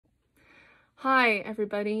Hi,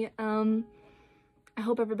 everybody. I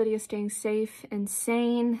hope everybody is staying safe and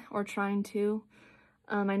sane, or trying to.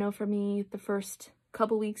 I know for me, the first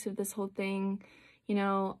couple weeks of this whole thing,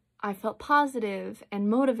 I felt positive and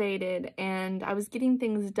motivated, and I was getting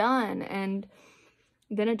things done, and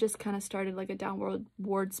then it just kind of started like a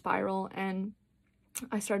downward spiral, and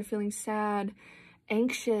I started feeling sad,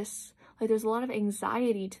 anxious. Like, there's a lot of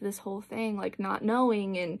anxiety to this whole thing, like not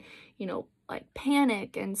knowing, and, like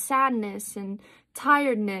panic and sadness and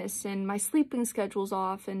tiredness, and my sleeping schedule's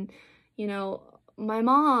off, and, my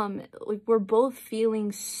mom, like, we're both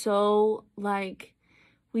feeling so like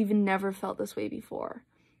we've never felt this way before.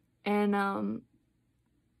 And, and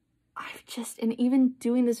even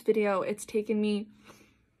doing this video, it's taken me,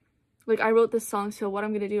 like, I wrote this song, so what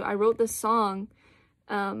I'm gonna do, I wrote this song,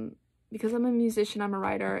 because I'm a musician, I'm a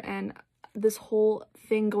writer, and this whole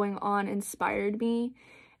thing going on inspired me,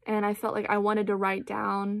 and I felt like I wanted to write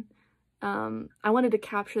down, I wanted to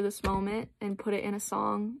capture this moment and put it in a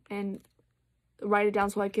song and write it down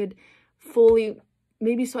so I could fully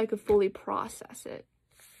process it.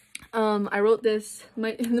 I wrote this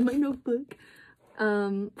in my notebook,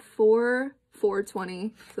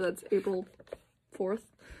 4/4/20, so that's April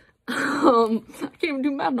 4th. I can't even do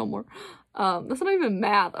math no more. That's not even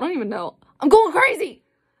math. I don't even know. I'm going crazy!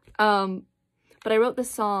 But I wrote this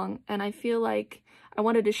song, and I feel like I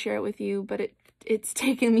wanted to share it with you, but it's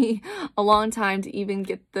taken me a long time to even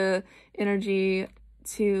get the energy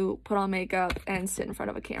to put on makeup and sit in front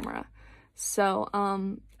of a camera. So,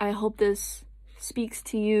 I hope this speaks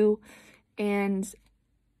to you, and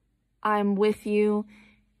I'm with you,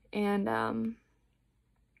 and,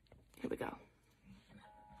 here we go.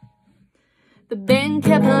 The band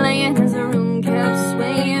kept playing as the room kept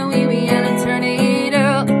swaying, we began to turn it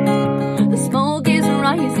up. The smoke is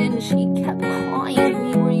rising, she kept crying,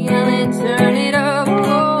 we were yelling, turn it up.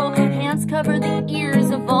 Oh, hands covered the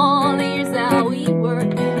ears of all the years that we were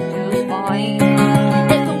just fine.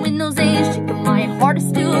 If the windows ain't shaking, my heart is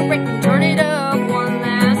still breaking, turn it up one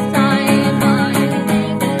last time.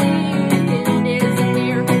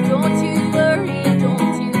 Don't you worry,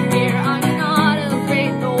 don't you care, I'm not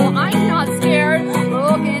afraid, no, I'm not scared.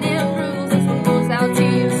 Broken and bruised, this one goes out to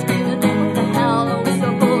you, screaming, what the hell are we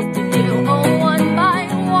supposed to do? Oh, one by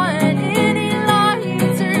one, any lie,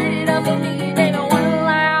 turn it up for me, baby, one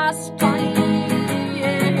last time,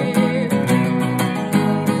 yeah.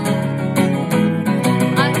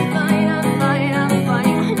 I'm fine, I'm fine, I'm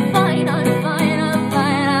fine, I'm fine, I'm fine, I'm fine, I'm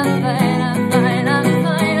fine, I'm fine, I'm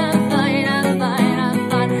fine, I'm fine, I'm fine, I'm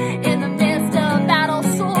fine. In the midst of battle,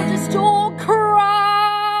 soldiers don't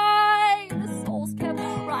cry. The souls kept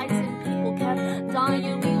rising, people kept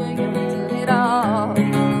dying, we were gonna turn it up.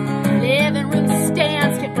 Living room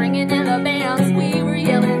stands kept bringing in the bands, we were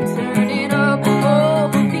yelling, turn it up.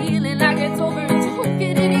 Oh, feeling like it's over, don't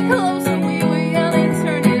get any closer, we were yelling,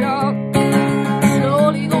 turn it up.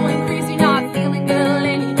 Slowly going crazy, not feeling good,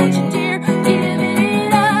 lady, don't you dare give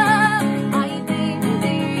it up. I think in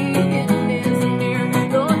this mirror,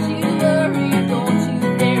 don't you worry, don't you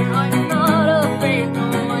dare, I'm not afraid, no,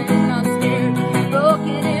 I'm not scared.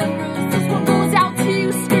 Broken and bruised, this one goes out to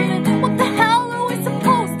you, screaming, what the hell are we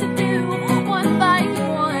supposed to do? One by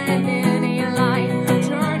one, in a line,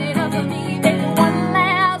 turn it up for me, baby, one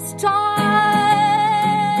last time.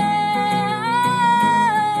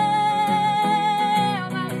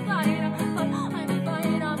 I'm fine, I'm fine, I'm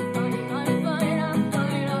fine, I'm fine, I'm fine, I'm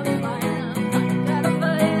fine, I'm fine,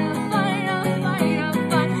 I'm fine, I'm fine, I'm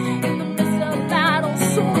fine. In the midst of battle,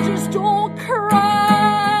 soldiers don't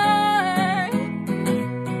cry.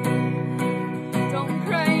 Don't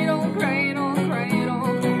cry, don't cry, don't cry,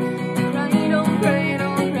 don't cry, don't cry,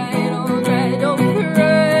 don't cry, don't cry, don't cry.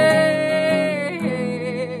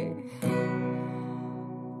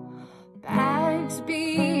 Bags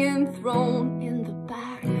being thrown in the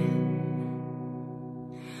back,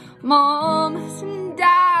 moms and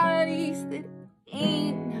daddies that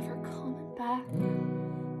ain't never coming back.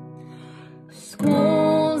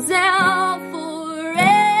 School's out forever.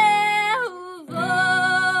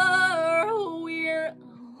 We're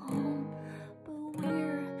alone, but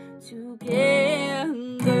we're together.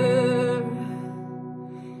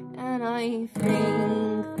 And I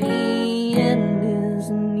think the end is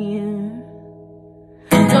near.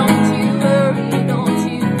 Don't you worry, don't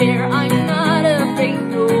you dare, I'm not afraid,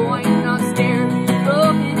 no, I'm not scared.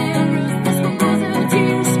 Broken and bruised, this one goes out to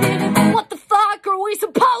you, screaming, what the fuck are we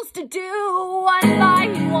supposed to do? I'm